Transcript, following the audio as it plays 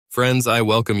Friends, I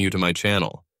welcome you to my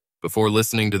channel. Before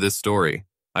listening to this story,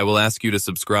 I will ask you to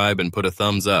subscribe and put a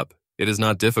thumbs up. It is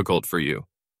not difficult for you,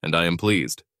 and I am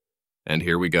pleased. And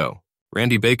here we go.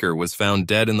 Randy Baker was found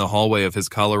dead in the hallway of his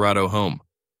Colorado home.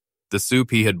 The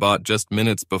soup he had bought just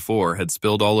minutes before had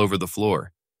spilled all over the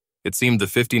floor. It seemed the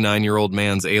 59-year-old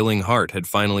man's ailing heart had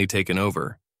finally taken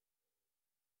over.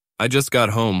 I just got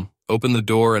home, opened the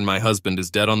door, and my husband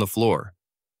is dead on the floor.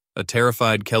 A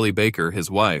terrified Kelly Baker,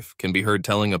 his wife, can be heard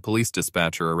telling a police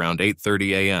dispatcher around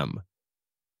 8:30 a.m.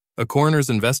 A coroner's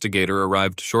investigator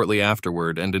arrived shortly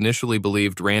afterward and initially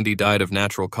believed Randy died of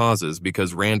natural causes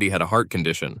because Randy had a heart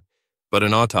condition, but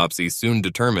an autopsy soon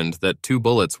determined that 2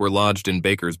 bullets were lodged in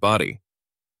Baker's body.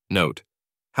 Note: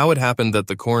 how it happened that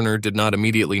the coroner did not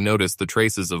immediately notice the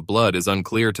traces of blood is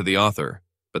unclear to the author,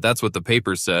 but that's what the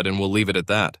papers said, and we'll leave it at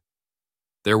that.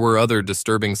 There were other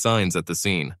disturbing signs at the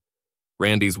scene.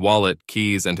 Randy's wallet,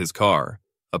 keys, and his car,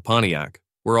 a Pontiac,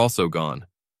 were also gone.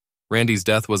 Randy's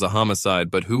death was a homicide,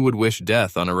 but who would wish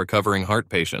death on a recovering heart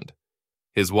patient?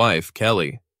 His wife,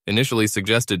 Kelly, initially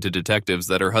suggested to detectives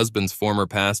that her husband's former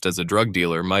past as a drug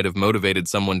dealer might have motivated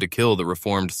someone to kill the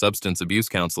reformed substance abuse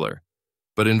counselor.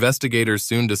 But investigators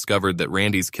soon discovered that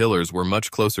Randy's killers were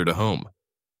much closer to home.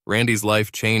 Randy's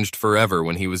life changed forever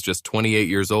when he was just 28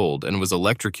 years old and was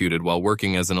electrocuted while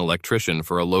working as an electrician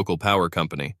for a local power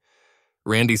company.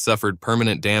 Randy suffered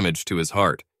permanent damage to his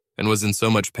heart and was in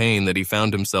so much pain that he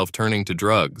found himself turning to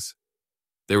drugs.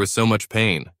 There was so much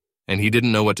pain, and he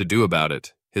didn't know what to do about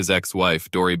it. His ex-wife,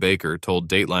 Dory Baker, told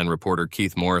Dateline reporter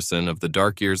Keith Morrison of the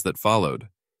dark years that followed.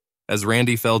 As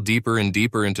Randy fell deeper and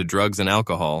deeper into drugs and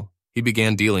alcohol, he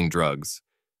began dealing drugs.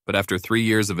 But after 3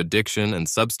 years of addiction and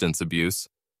substance abuse,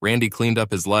 Randy cleaned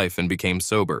up his life and became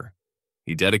sober.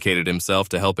 He dedicated himself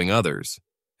to helping others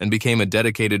and became a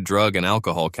dedicated drug and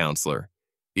alcohol counselor,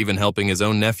 even helping his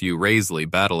own nephew, Raisley,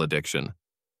 battle addiction.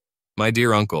 My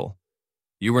dear uncle,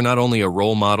 you were not only a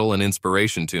role model and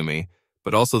inspiration to me,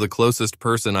 but also the closest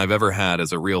person I've ever had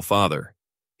as a real father.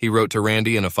 He wrote to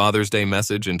Randy in a Father's Day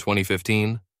message in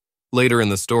 2015. Later in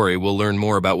the story, we'll learn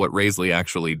more about what Raisley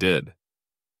actually did.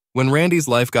 When Randy's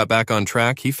life got back on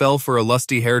track, he fell for a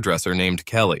lusty hairdresser named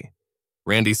Kelly.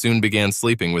 Randy soon began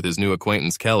sleeping with his new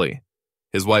acquaintance Kelly.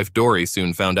 His wife Dory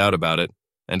soon found out about it,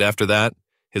 and after that,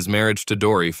 his marriage to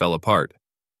Dory fell apart.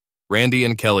 Randy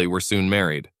and Kelly were soon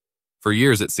married. For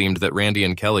years it seemed that Randy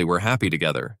and Kelly were happy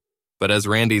together, but as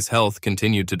Randy's health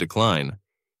continued to decline,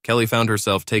 Kelly found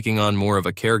herself taking on more of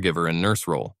a caregiver and nurse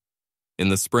role. In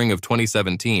the spring of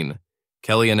 2017,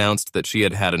 Kelly announced that she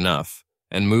had had enough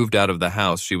and moved out of the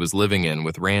house she was living in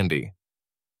with Randy.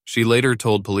 She later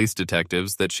told police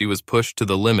detectives that she was pushed to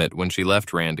the limit when she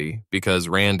left Randy because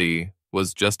Randy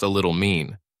was just a little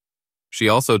mean. She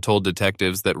also told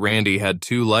detectives that Randy had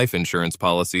 2 life insurance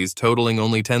policies totaling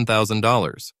only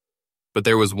 $10,000. But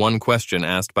there was one question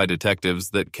asked by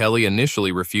detectives that Kelly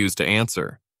initially refused to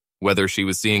answer: whether she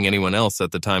was seeing anyone else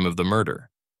at the time of the murder.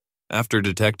 After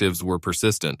detectives were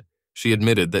persistent, she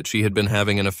admitted that she had been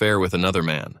having an affair with another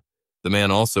man. The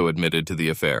man also admitted to the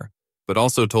affair, but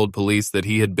also told police that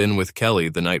he had been with Kelly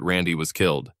the night Randy was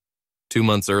killed. 2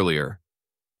 months earlier,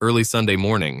 early Sunday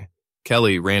morning,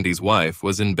 Kelly, Randy's wife,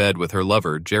 was in bed with her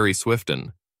lover, Jerry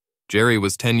Swifton. Jerry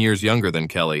was 10 years younger than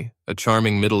Kelly, a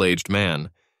charming middle-aged man.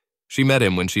 She met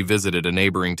him when she visited a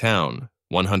neighboring town,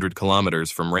 100 kilometers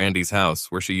from Randy's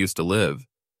house where she used to live.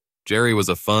 Jerry was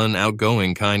a fun,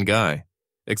 outgoing, kind guy,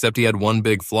 except he had one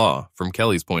big flaw, from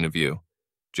Kelly's point of view.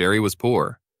 Jerry was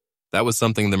poor. That was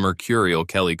something the mercurial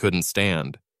Kelly couldn't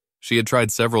stand. She had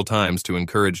tried several times to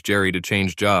encourage Jerry to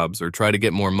change jobs or try to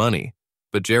get more money,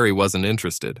 but Jerry wasn't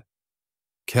interested.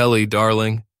 "Kelly,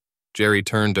 darling," Jerry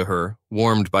turned to her,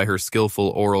 warmed by her skillful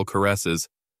oral caresses.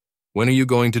 "When are you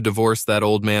going to divorce that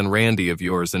old man Randy of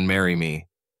yours and marry me?"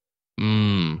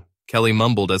 Kelly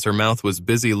mumbled as her mouth was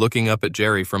busy looking up at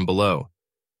Jerry from below.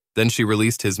 Then she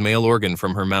released his male organ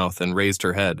from her mouth and raised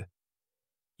her head.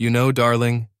 "You know,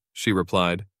 darling," she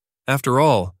replied, "after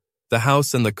all, the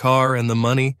house and the car and the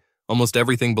money, almost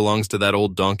everything belongs to that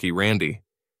old donkey Randy.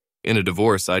 In a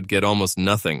divorce, I'd get almost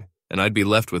nothing, and I'd be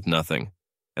left with nothing.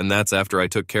 And that's after I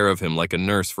took care of him like a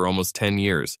nurse for almost 10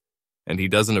 years, and he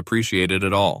doesn't appreciate it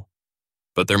at all."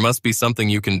 "But there must be something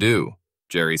you can do,"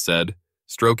 Jerry said,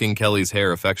 stroking Kelly's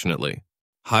hair affectionately.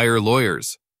 "Hire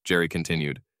lawyers," Jerry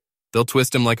continued. "They'll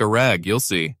twist him like a rag, you'll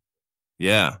see."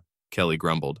 "Yeah," Kelly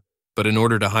grumbled, "but in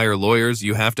order to hire lawyers,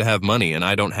 you have to have money, and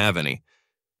I don't have any.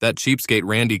 That cheapskate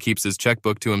Randy keeps his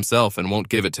checkbook to himself and won't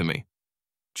give it to me."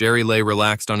 Jerry lay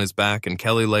relaxed on his back, and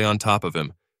Kelly lay on top of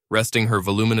him, resting her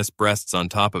voluminous breasts on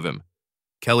top of him.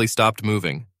 Kelly stopped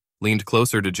moving, leaned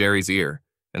closer to Jerry's ear,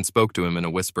 and spoke to him in a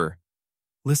whisper.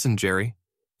 "Listen, Jerry,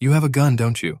 You have a gun,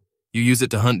 don't you? You use it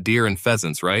to hunt deer and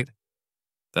pheasants, right?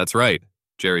 That's right,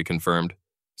 Jerry confirmed.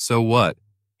 So what?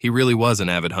 He really was an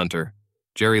avid hunter.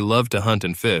 Jerry loved to hunt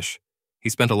and fish. He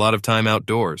spent a lot of time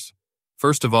outdoors.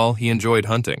 First of all, he enjoyed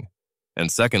hunting.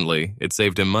 And secondly, it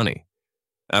saved him money.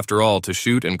 After all, to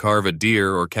shoot and carve a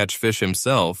deer or catch fish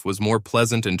himself was more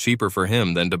pleasant and cheaper for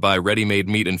him than to buy ready-made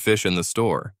meat and fish in the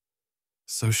store.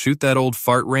 So shoot that old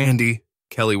fart Randy,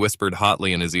 Kelly whispered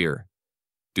hotly in his ear.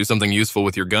 Do something useful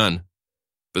with your gun.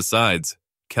 Besides,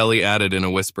 Kelly added in a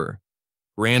whisper,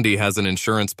 Randy has an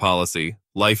insurance policy,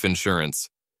 life insurance.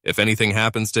 If anything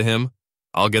happens to him,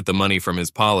 I'll get the money from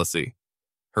his policy.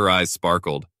 Her eyes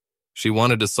sparkled. She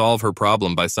wanted to solve her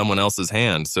problem by someone else's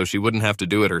hand so she wouldn't have to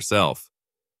do it herself.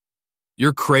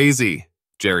 You're crazy,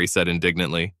 Jerry said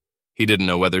indignantly. He didn't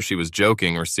know whether she was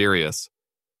joking or serious.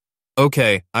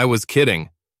 Okay, I was kidding,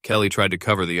 Kelly tried to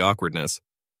cover the awkwardness.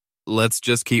 Let's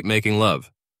just keep making love.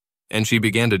 And she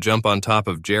began to jump on top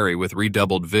of Jerry with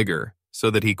redoubled vigor, so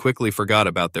that he quickly forgot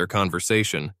about their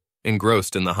conversation,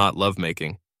 engrossed in the hot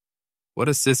lovemaking. What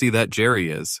a sissy that Jerry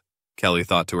is, Kelly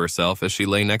thought to herself as she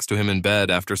lay next to him in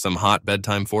bed after some hot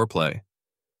bedtime foreplay.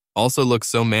 Also looks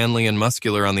so manly and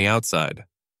muscular on the outside,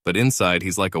 but inside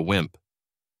he's like a wimp.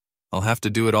 I'll have to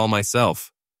do it all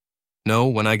myself. No,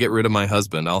 when I get rid of my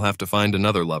husband, I'll have to find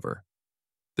another lover.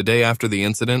 The day after the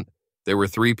incident, there were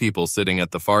 3 people sitting at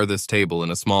the farthest table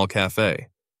in a small cafe.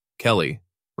 Kelly,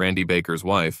 Randy Baker's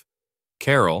wife,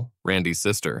 Carol, Randy's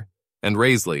sister, and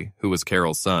Raisley, who was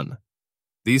Carol's son.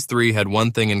 These 3 had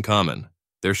one thing in common,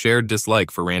 their shared dislike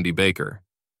for Randy Baker.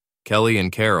 Kelly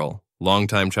and Carol,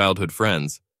 longtime childhood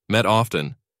friends, met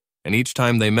often, and each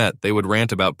time they met, they would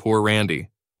rant about poor Randy,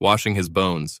 washing his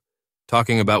bones,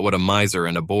 talking about what a miser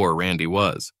and a bore Randy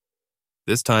was.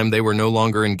 This time they were no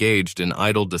longer engaged in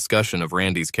idle discussion of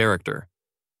Randy's character.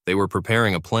 They were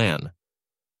preparing a plan.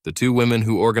 The 2 women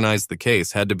who organized the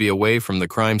case had to be away from the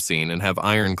crime scene and have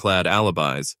ironclad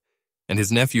alibis, and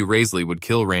his nephew Raisley would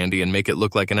kill Randy and make it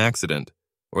look like an accident,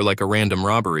 or like a random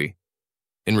robbery.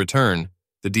 In return,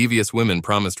 the devious women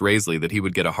promised Raisley that he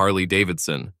would get a Harley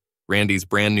Davidson, Randy's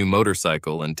brand new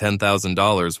motorcycle, and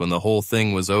 $10,000 when the whole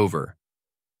thing was over.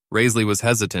 Raisley was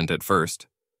hesitant at first,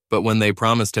 but when they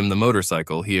promised him the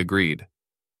motorcycle, he agreed.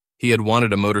 He had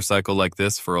wanted a motorcycle like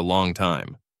this for a long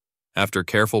time. After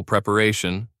careful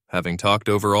preparation, having talked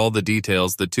over all the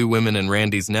details, the 2 women and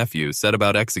Randy's nephew set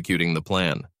about executing the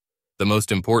plan. The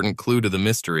most important clue to the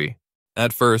mystery.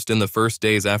 At first, in the first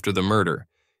days after the murder,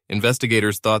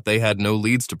 investigators thought they had no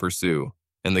leads to pursue,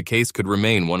 and the case could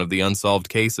remain one of the unsolved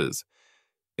cases.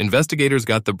 Investigators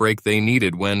got the break they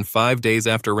needed when, 5 days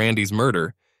after Randy's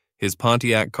murder, his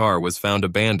Pontiac car was found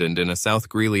abandoned in a South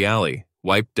Greeley alley,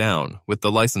 wiped down, with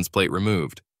the license plate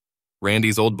removed.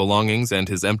 Randy's old belongings and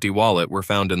his empty wallet were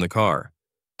found in the car.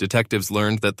 Detectives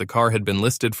learned that the car had been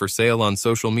listed for sale on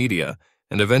social media,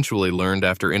 and eventually learned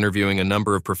after interviewing a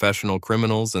number of professional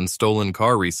criminals and stolen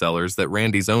car resellers that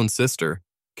Randy's own sister,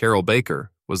 Carol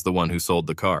Baker, was the one who sold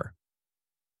the car.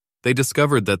 They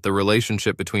discovered that the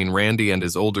relationship between Randy and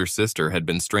his older sister had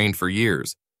been strained for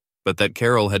years, but that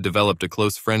Carol had developed a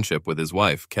close friendship with his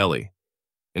wife, Kelly.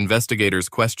 Investigators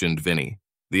questioned Vinnie,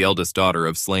 the eldest daughter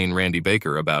of slain Randy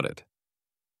Baker, about it.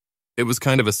 It was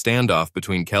kind of a standoff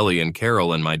between Kelly and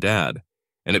Carol and my dad,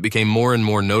 and it became more and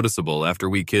more noticeable after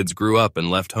we kids grew up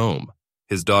and left home,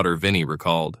 his daughter Vinnie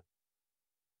recalled.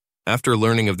 After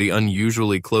learning of the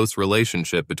unusually close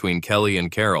relationship between Kelly and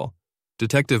Carol,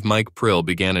 Detective Mike Prill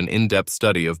began an in-depth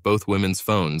study of both women's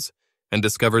phones and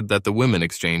discovered that the women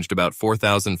exchanged about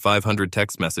 4,500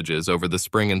 text messages over the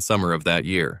spring and summer of that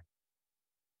year.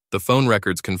 The phone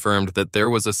records confirmed that there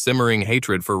was a simmering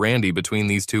hatred for Randy between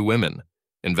these 2 women,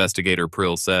 Investigator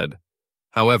Prill said.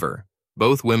 However,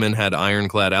 both women had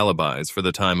ironclad alibis for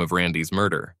the time of Randy's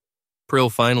murder. Prill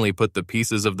finally put the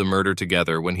pieces of the murder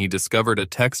together when he discovered a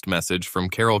text message from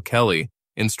Carol Kelly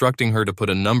instructing her to put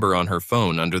a number on her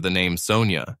phone under the name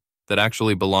Sonia that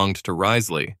actually belonged to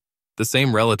Raisley, the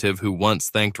same relative who once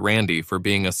thanked Randy for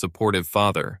being a supportive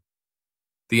father.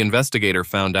 The investigator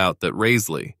found out that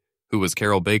Raisley, who was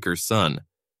Carol Baker's son,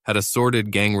 had a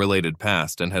sordid gang-related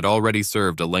past and had already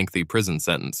served a lengthy prison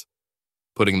sentence.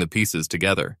 Putting the pieces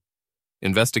together,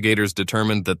 investigators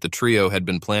determined that the trio had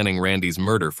been planning Randy's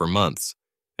murder for months,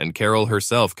 and Carol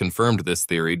herself confirmed this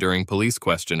theory during police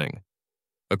questioning.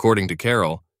 According to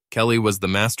Carol, Kelly was the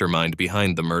mastermind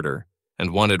behind the murder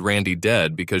and wanted Randy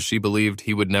dead because she believed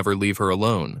he would never leave her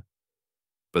alone.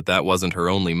 But that wasn't her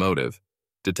only motive.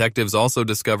 Detectives also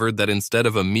discovered that instead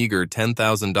of a meager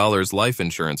 $10,000 life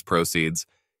insurance proceeds,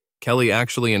 Kelly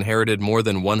actually inherited more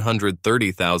than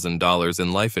 $130,000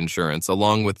 in life insurance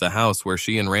along with the house where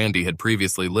she and Randy had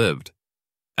previously lived.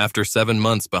 After 7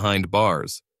 months behind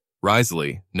bars,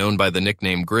 Risley, known by the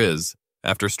nickname Grizz,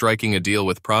 after striking a deal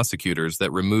with prosecutors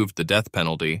that removed the death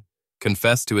penalty,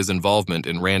 confessed to his involvement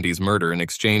in Randy's murder in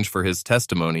exchange for his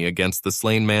testimony against the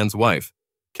slain man's wife,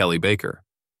 Kelly Baker.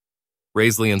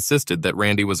 Risley insisted that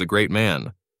Randy was a great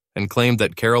man and claimed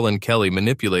that Carol and Kelly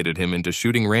manipulated him into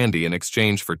shooting Randy in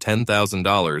exchange for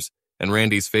 $10,000 and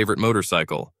Randy's favorite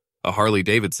motorcycle, a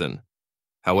Harley-Davidson.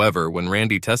 However, when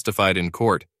Randy testified in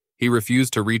court, he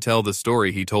refused to retell the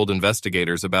story he told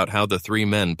investigators about how the 3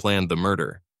 men planned the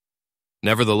murder.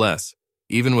 Nevertheless,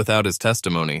 even without his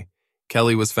testimony,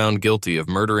 Kelly was found guilty of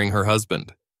murdering her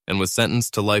husband and was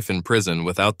sentenced to life in prison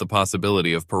without the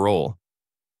possibility of parole.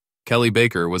 Kelly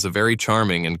Baker was a very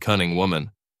charming and cunning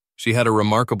woman. She had a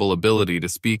remarkable ability to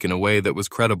speak in a way that was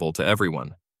credible to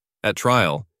everyone. At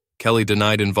trial, Kelly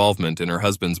denied involvement in her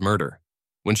husband's murder.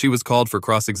 When she was called for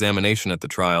cross-examination at the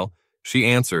trial, she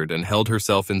answered and held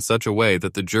herself in such a way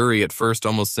that the jury at first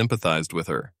almost sympathized with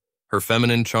her. Her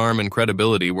feminine charm and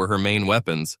credibility were her main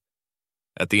weapons.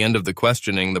 At the end of the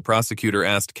questioning, the prosecutor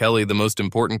asked Kelly the most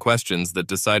important questions that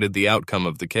decided the outcome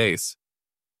of the case.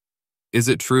 Is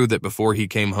it true that before he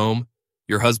came home,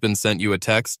 your husband sent you a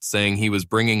text saying he was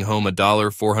bringing home a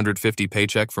 $450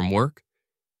 paycheck from work?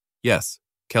 Yes,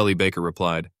 Kelly Baker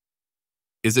replied.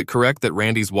 Is it correct that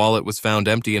Randy's wallet was found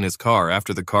empty in his car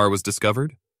after the car was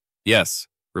discovered? Yes,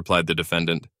 replied the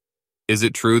defendant. Is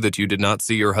it true that you did not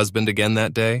see your husband again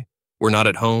that day, were not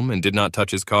at home, and did not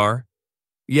touch his car?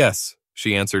 Yes,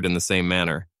 she answered in the same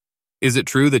manner. Is it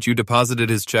true that you deposited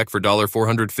his check for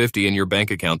 $450 in your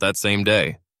bank account that same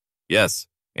day? Yes,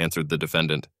 answered the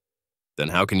defendant. Then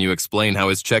how can you explain how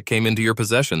his check came into your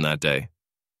possession that day?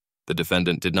 The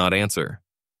defendant did not answer.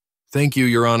 Thank you,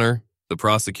 Your Honor. The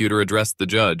prosecutor addressed the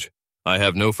judge. I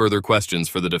have no further questions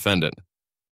for the defendant.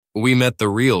 We met the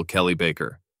real Kelly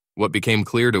Baker. What became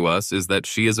clear to us is that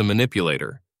she is a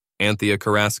manipulator. Anthea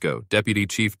Carrasco, Deputy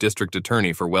Chief District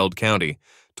Attorney for Weld County,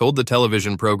 told the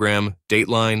television program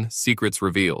Dateline Secrets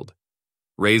Revealed.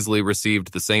 Risley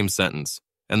received the same sentence,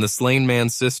 and the slain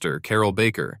man's sister, Carol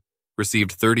Baker,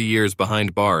 received 30 years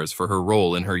behind bars for her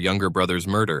role in her younger brother's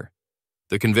murder.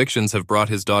 The convictions have brought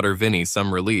his daughter Vinnie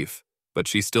some relief, but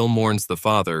she still mourns the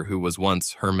father who was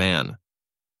once her man.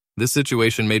 This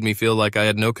situation made me feel like I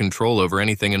had no control over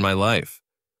anything in my life.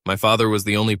 My father was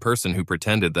the only person who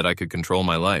pretended that I could control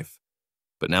my life.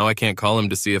 But now I can't call him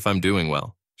to see if I'm doing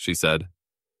well, she said.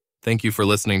 Thank you for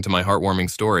listening to my heartwarming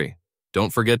story.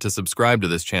 Don't forget to subscribe to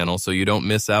this channel so you don't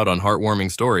miss out on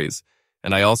heartwarming stories.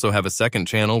 And I also have a second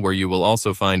channel where you will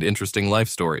also find interesting life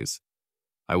stories.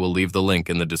 I will leave the link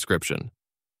in the description.